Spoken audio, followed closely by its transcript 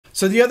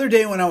So the other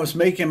day when I was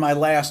making my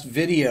last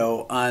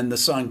video on the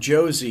song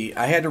Josie,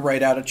 I had to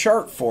write out a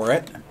chart for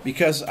it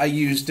because I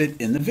used it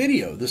in the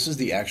video. This is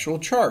the actual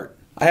chart.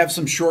 I have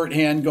some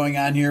shorthand going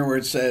on here where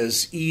it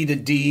says E to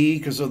D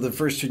because of the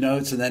first two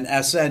notes, and then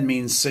SN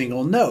means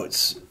single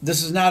notes.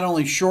 This is not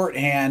only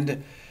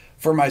shorthand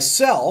for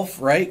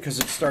myself, right, because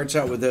it starts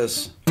out with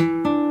this,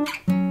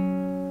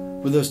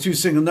 with those two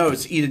single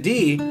notes, E to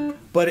D,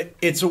 but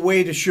it's a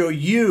way to show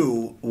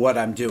you what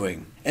I'm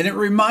doing. And it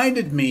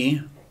reminded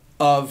me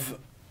of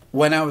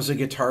when I was a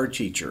guitar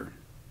teacher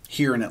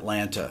here in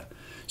Atlanta.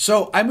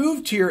 So I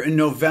moved here in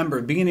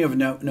November, beginning of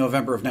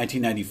November of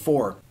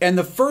 1994. And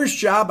the first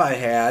job I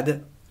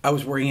had, I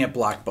was working at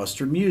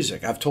Blockbuster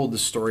Music. I've told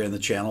this story on the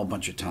channel a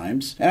bunch of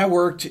times. And I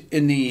worked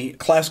in the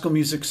classical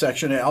music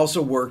section. I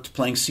also worked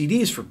playing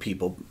CDs for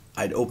people.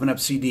 I'd open up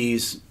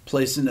CDs,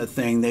 place in a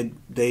thing.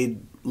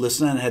 They'd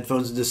listen on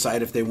headphones and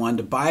decide if they wanted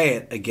to buy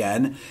it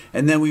again.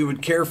 And then we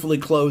would carefully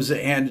close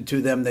it, hand it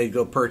to them. They'd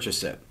go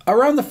purchase it.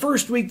 Around the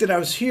first week that I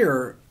was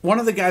here, one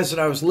of the guys that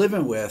I was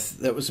living with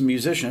that was a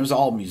musician, it was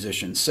all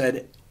musicians,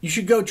 said, you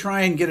should go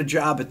try and get a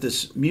job at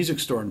this music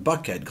store in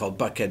Buckhead called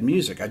Buckhead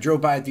Music. I drove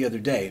by it the other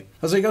day. I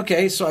was like,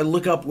 okay, so I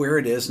look up where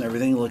it is and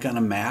everything, look on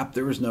a map.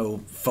 There was no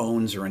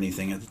phones or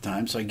anything at the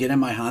time. So I get in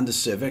my Honda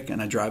Civic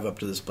and I drive up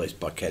to this place,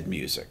 Buckhead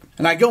Music.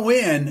 And I go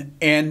in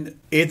and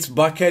it's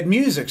Buckhead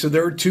Music. So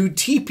there were two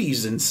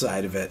teepees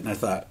inside of it. And I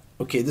thought,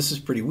 okay, this is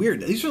pretty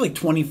weird. These are like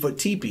 20-foot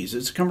teepees.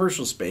 It's a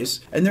commercial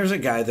space. And there's a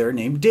guy there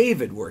named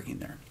David working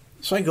there.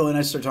 So I go and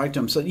I start talking to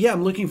him. I said, yeah,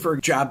 I'm looking for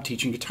a job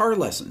teaching guitar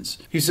lessons.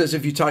 He says,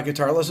 have you taught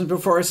guitar lessons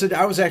before? I said,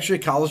 I was actually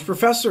a college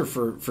professor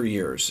for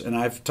years, and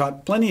I've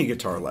taught plenty of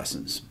guitar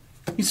lessons.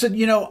 He said,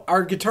 you know,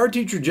 our guitar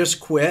teacher just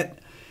quit,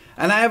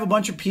 and I have a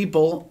bunch of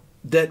people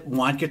that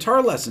want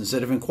guitar lessons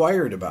that have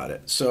inquired about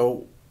it.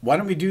 So why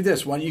don't we do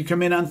this? Why don't you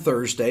come in on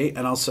Thursday,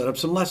 and I'll set up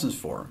some lessons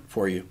for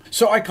you.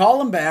 So I call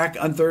him back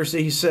on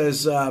Thursday. He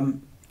says,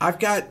 I've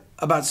got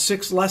about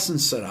 6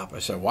 lessons set up. I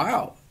said,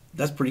 wow.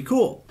 That's pretty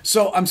cool.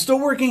 So I'm still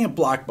working at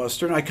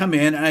Blockbuster, and I come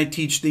in and I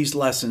teach these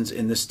lessons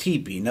in this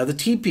teepee. Now the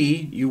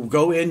teepee, you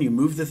go in, you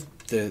move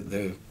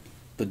the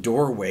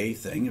doorway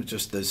thing. It's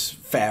just this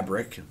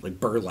fabric, like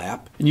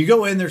burlap. And you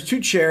go in, there's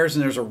 2 chairs,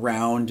 and there's a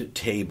round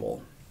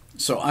table.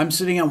 So I'm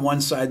sitting on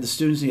one side, the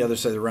students on the other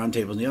side, the round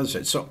table on the other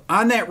side. So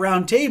on that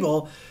round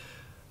table,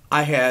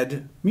 I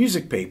had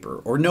music paper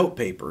or note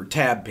paper,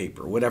 tab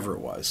paper, whatever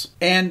it was.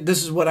 And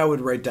this is what I would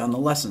write down the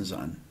lessons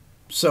on.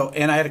 So,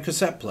 and I had a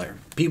cassette player.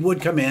 People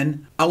would come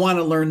in, I want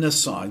to learn this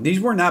song.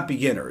 These were not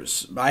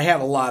beginners. I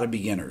had a lot of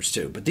beginners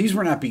too, but these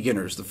were not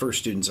beginners, the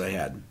first students I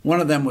had. One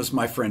of them was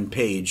my friend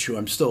Paige, who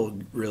I'm still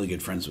really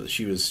good friends with.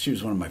 She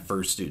was one of my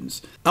first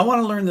students. I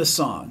want to learn this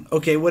song.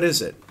 Okay, what is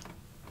it?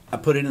 I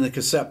put it in the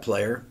cassette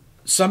player.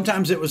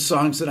 Sometimes it was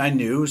songs that I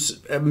knew,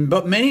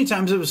 but many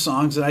times it was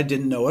songs that I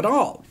didn't know at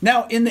all.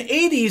 Now, in the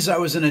 80s, I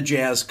was in a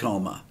jazz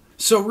coma.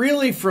 So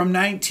really from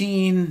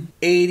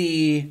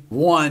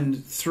 1981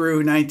 through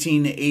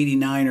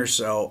 1989 or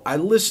so, I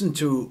listened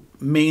to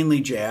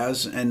mainly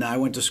jazz, and I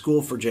went to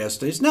school for jazz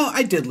studies. Now,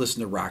 I did listen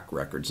to rock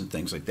records and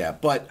things like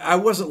that, but I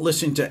wasn't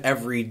listening to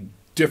every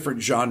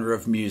different genre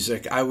of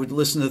music. I would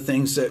listen to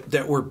things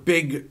that were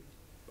big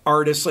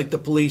artists, like the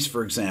Police,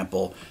 for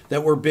example,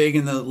 that were big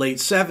in the late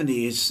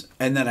 70s,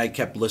 and then I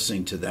kept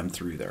listening to them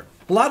through there.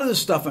 A lot of the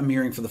stuff I'm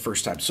hearing for the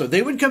first time. So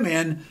they would come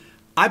in,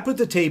 I put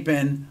the tape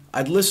in,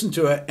 I'd listen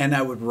to it, and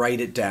I would write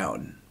it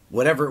down,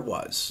 whatever it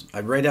was.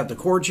 I'd write out the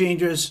chord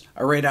changes,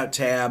 I write out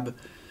tab,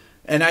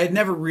 and I had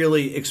never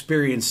really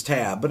experienced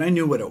tab, but I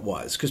knew what it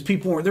was, because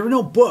there were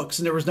no books,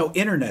 and there was no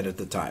internet at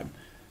the time.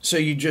 So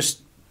you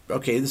just,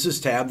 okay, this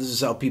is tab, this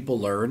is how people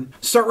learn.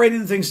 Start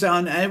writing things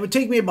down, and it would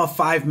take me about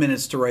 5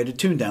 minutes to write a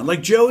tune down,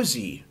 like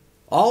Josie.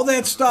 All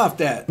that stuff,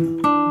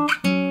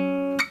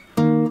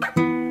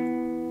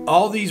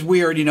 all these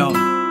weird,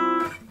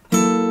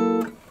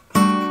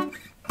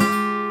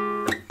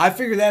 I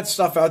figured that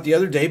stuff out the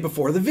other day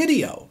before the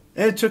video.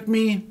 And it took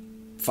me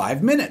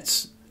 5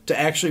 minutes to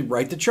actually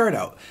write the chart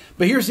out.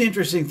 But here's the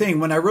interesting thing.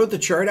 When I wrote the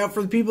chart out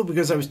for the people,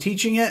 because I was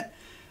teaching it,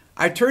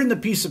 I turned the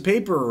piece of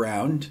paper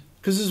around,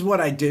 because this is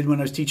what I did when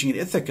I was teaching at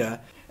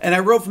Ithaca, and I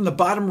wrote from the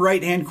bottom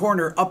right-hand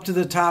corner up to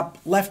the top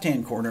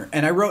left-hand corner,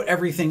 and I wrote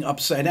everything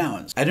upside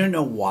down. I don't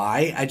know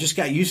why. I just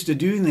got used to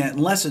doing that in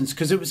lessons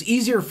because it was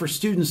easier for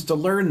students to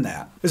learn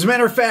that. As a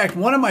matter of fact,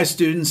 one of my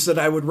students that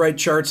I would write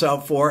charts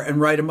out for and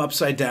write them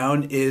upside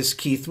down is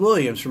Keith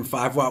Williams from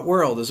 5 Watt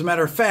World. As a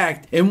matter of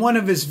fact, in one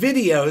of his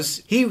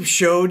videos, he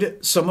showed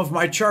some of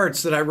my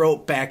charts that I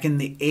wrote back in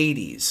the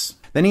 80s.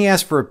 Then he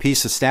asked for a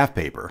piece of staff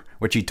paper,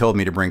 which he told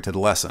me to bring to the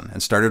lesson,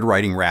 and started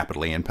writing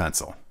rapidly in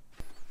pencil.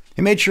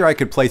 He made sure I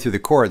could play through the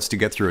chords to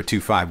get through a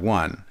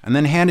 2-5-1, and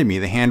then handed me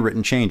the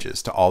handwritten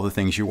changes to All the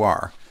Things You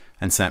Are,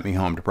 and sent me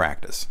home to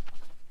practice.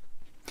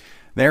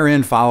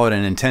 Therein followed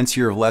an intense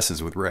year of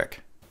lessons with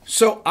Rick.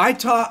 So I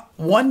taught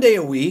 1 day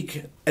a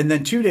week, and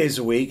then 2 days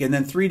a week, and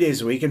then 3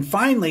 days a week. And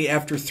finally,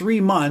 after 3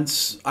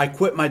 months, I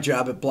quit my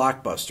job at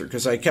Blockbuster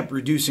because I kept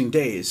reducing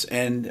days.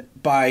 And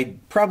by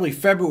probably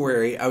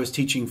February, I was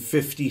teaching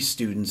 50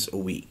 students a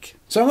week.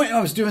 So I went and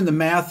I was doing the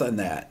math on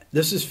that.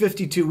 This is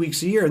 52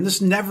 weeks a year, and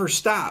this never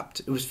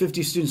stopped. It was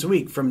 50 students a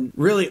week from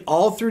really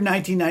all through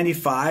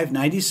 1995,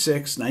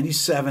 96,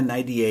 97,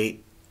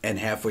 98, and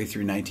halfway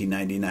through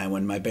 1999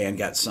 when my band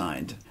got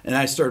signed. And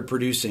I started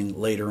producing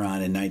later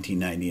on in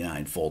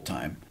 1999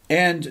 full-time.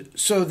 And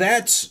so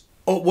that's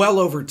well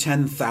over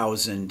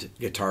 10,000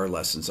 guitar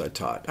lessons I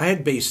taught. I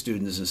had bass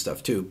students and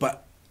stuff too,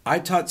 but I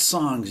taught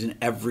songs in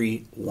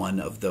every one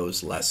of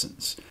those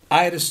lessons.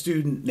 I had a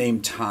student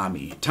named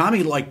Tommy.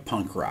 Tommy liked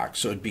punk rock,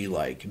 so it'd be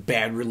like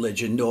Bad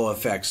Religion,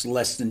 NoFX,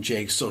 Less Than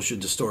Jake, Social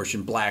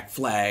Distortion, Black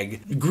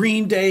Flag,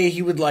 Green Day.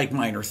 He would like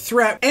Minor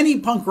Threat, any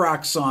punk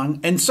rock song,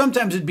 and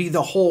sometimes it'd be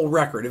the whole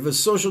record. If it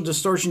was Social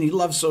Distortion, he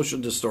loved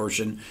Social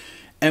Distortion,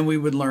 and we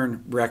would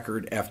learn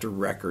record after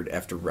record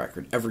after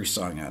record, every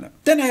song on it.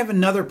 Then I have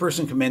another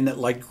person come in that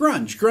liked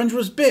grunge. Grunge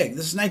was big.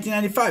 This is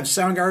 1995.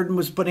 Soundgarden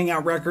was putting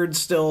out records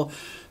still.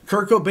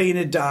 Kurt Cobain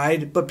had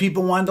died, but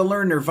people wanted to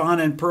learn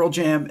Nirvana and Pearl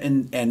Jam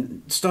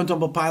and Stone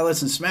Temple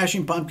Pilots and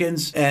Smashing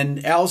Pumpkins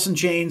and Alice in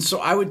Chains. So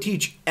I would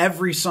teach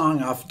every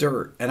song off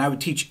Dirt, and I would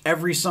teach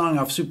every song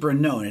off Super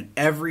Unknown, and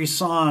every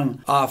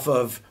song off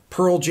of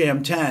Pearl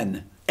Jam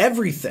 10.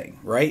 Everything,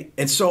 right?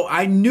 And so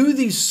I knew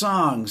these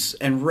songs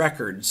and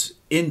records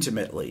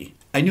intimately.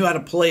 I knew how to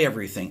play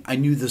everything. I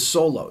knew the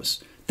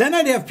solos. Then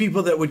I'd have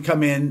people that would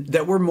come in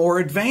that were more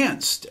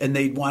advanced, and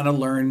they'd want to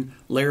learn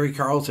Larry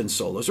Carlton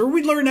solos, or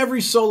we'd learn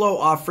every solo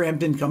off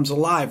Frampton Comes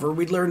Alive, or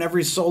we'd learn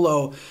every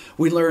solo,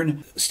 we'd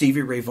learn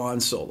Stevie Ray Vaughan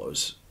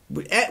solos,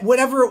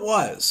 whatever it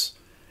was.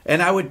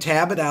 And I would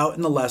tab it out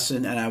in the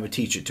lesson, and I would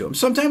teach it to them.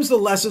 Sometimes the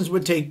lessons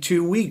would take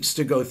 2 weeks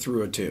to go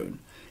through a tune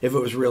if it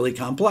was really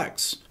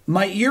complex.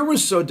 My ear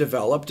was so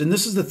developed, and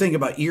this is the thing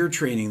about ear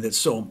training that's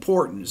so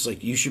important. It's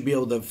like you should be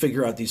able to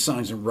figure out these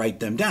songs and write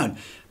them down.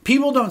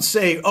 People don't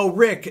say, oh,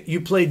 Rick, you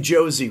played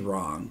Josie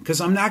wrong,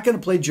 because I'm not going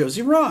to play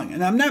Josie wrong.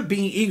 And I'm not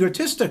being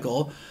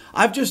egotistical.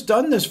 I've just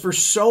done this for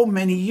so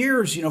many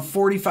years,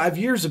 45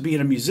 years of being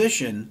a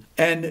musician,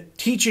 and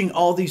teaching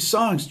all these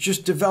songs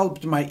just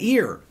developed my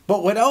ear.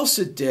 But what else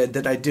it did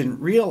that I didn't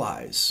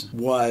realize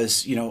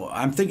was,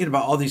 I'm thinking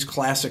about all these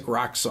classic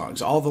rock songs,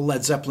 all the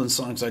Led Zeppelin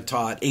songs I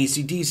taught,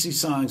 AC/DC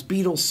songs,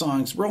 Beatles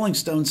songs, Rolling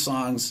Stones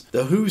songs,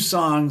 The Who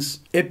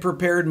songs. It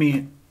prepared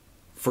me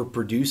for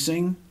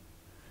producing,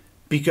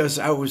 because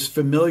I was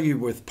familiar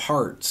with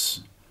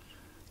parts,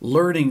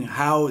 learning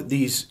how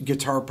these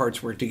guitar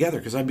parts work together.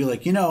 Because I'd be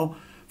like,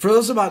 For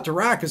Those About to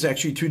Rock is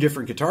actually 2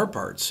 different guitar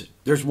parts.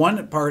 There's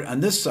one part on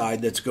this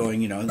side that's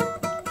going,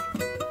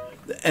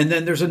 and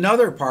then there's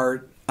another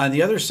part on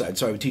the other side.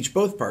 So I would teach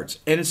both parts.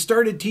 And it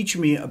started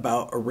teaching me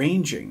about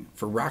arranging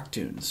for rock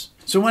tunes.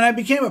 So when I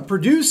became a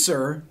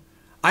producer,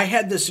 I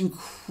had this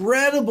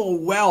incredible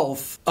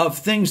wealth of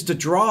things to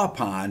draw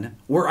upon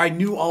where I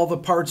knew all the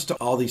parts to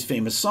all these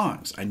famous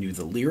songs. I knew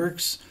the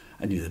lyrics,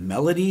 I knew the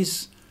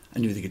melodies, I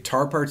knew the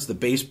guitar parts, the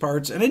bass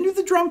parts, and I knew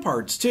the drum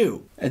parts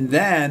too. And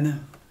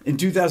then in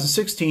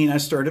 2016, I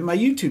started my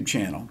YouTube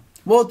channel.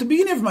 Well, at the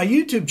beginning of my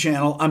YouTube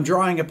channel, I'm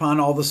drawing upon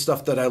all the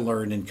stuff that I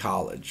learned in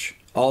college.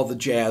 All the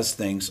jazz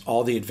things,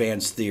 all the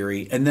advanced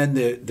theory, and then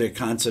the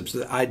concepts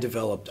that I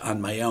developed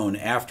on my own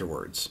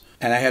afterwards.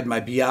 And I had my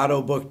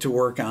Beato book to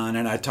work on,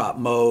 and I taught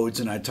modes,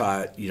 and I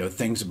taught,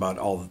 things about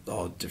all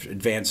different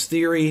advanced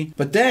theory.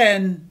 But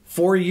then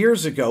 4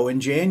 years ago in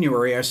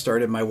January, I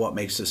started my What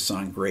Makes This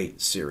Song Great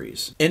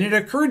series. And it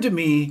occurred to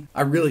me,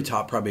 I really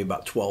taught probably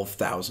about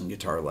 12,000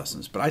 guitar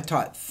lessons, but I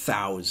taught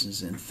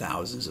thousands and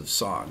thousands of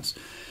songs.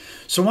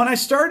 So when I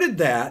started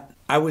that,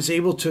 I was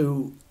able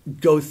to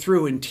go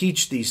through and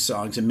teach these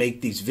songs and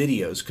make these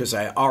videos because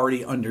I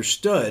already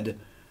understood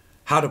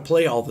how to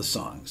play all the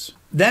songs.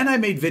 Then I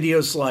made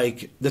videos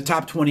like the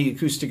top 20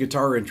 acoustic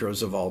guitar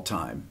intros of all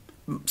time.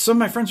 Some of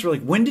my friends were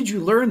like, when did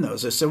you learn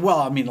those? I said,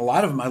 well, a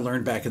lot of them I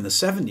learned back in the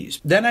 70s.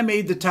 Then I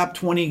made the top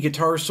 20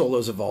 guitar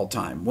solos of all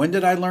time. When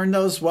did I learn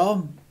those?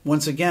 Well,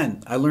 once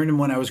again, I learned them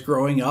when I was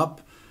growing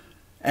up.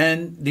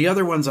 And the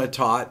other ones I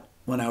taught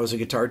when I was a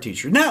guitar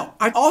teacher. Now,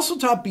 I also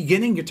taught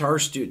beginning guitar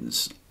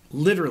students.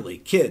 Literally,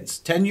 kids,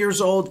 10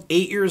 years old,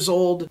 8 years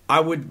old.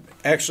 I would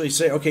actually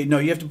say, okay, no,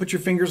 you have to put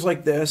your fingers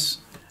like this.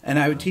 And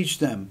I would teach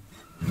them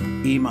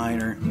E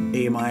minor,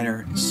 A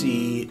minor,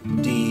 C,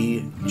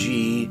 D,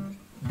 G,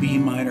 B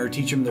minor,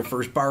 teach them their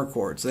first bar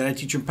chords. Then I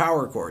teach them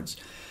power chords.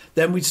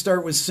 Then we'd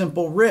start with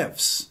simple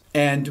riffs,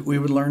 and we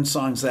would learn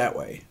songs that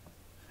way.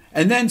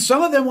 And then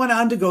some of them went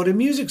on to go to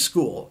music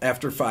school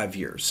after 5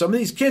 years. Some of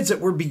these kids that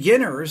were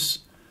beginners,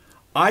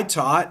 I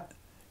taught,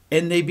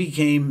 and they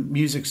became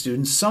music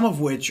students, some of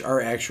which are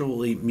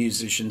actually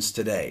musicians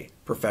today,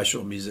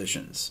 professional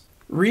musicians.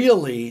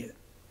 Really,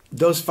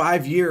 those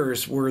 5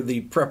 years were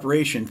the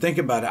preparation. Think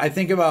about it. I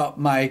think about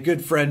my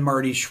good friend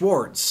Marty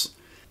Schwartz.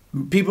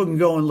 People can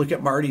go and look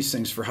at Marty's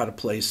things for how to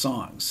play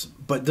songs.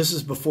 But this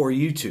is before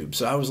YouTube,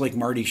 so I was like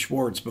Marty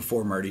Schwartz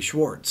before Marty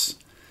Schwartz.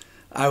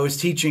 I was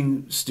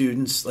teaching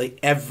students like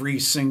every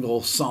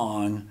single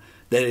song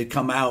that had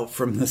come out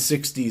from the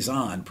 60s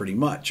on, pretty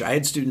much. I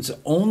had students that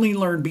only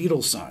learned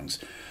Beatles songs,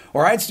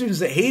 or I had students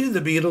that hated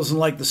the Beatles and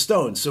liked the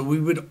Stones, so we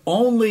would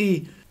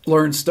only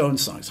learn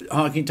Stones songs.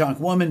 Honky Tonk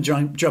Woman,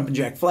 Jumpin'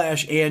 Jack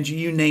Flash, Angie,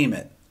 you name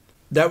it.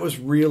 That was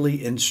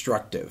really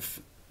instructive.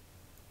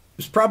 It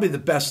was probably the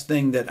best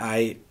thing that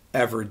I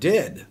ever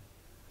did,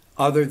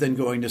 other than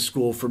going to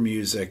school for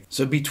music.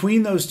 So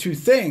between those two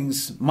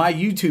things, my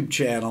YouTube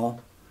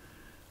channel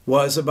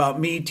was about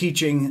me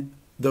teaching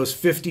those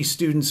 50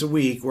 students a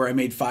week, where I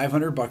made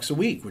 $500 a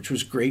week, which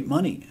was great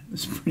money.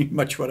 It's pretty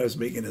much what I was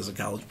making as a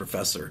college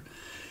professor.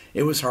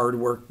 It was hard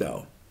work,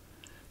 though.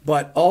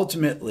 But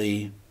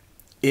ultimately,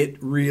 it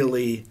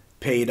really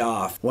paid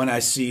off when I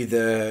see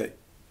the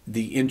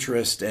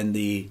interest and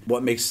the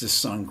What Makes This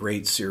Song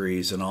Great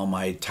series and all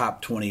my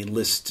top 20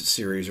 list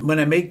series. When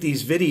I make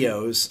these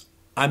videos,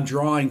 I'm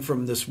drawing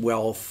from this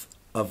wealth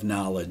of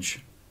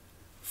knowledge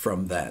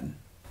from then.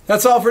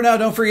 That's all for now.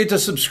 Don't forget to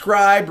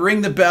subscribe,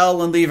 ring the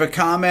bell, and leave a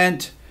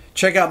comment.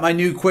 Check out my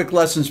new Quick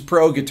Lessons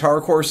Pro guitar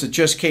course that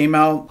just came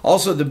out.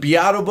 Also, the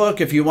Beato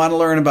book, if you want to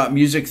learn about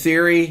music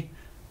theory,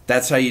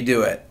 that's how you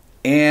do it.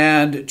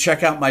 And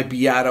check out my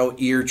Beato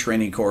ear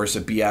training course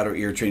at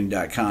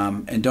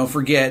beatoeartraining.com. And don't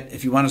forget,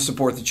 if you want to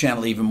support the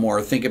channel even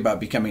more, think about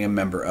becoming a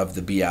member of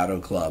the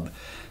Beato Club.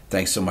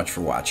 Thanks so much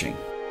for watching.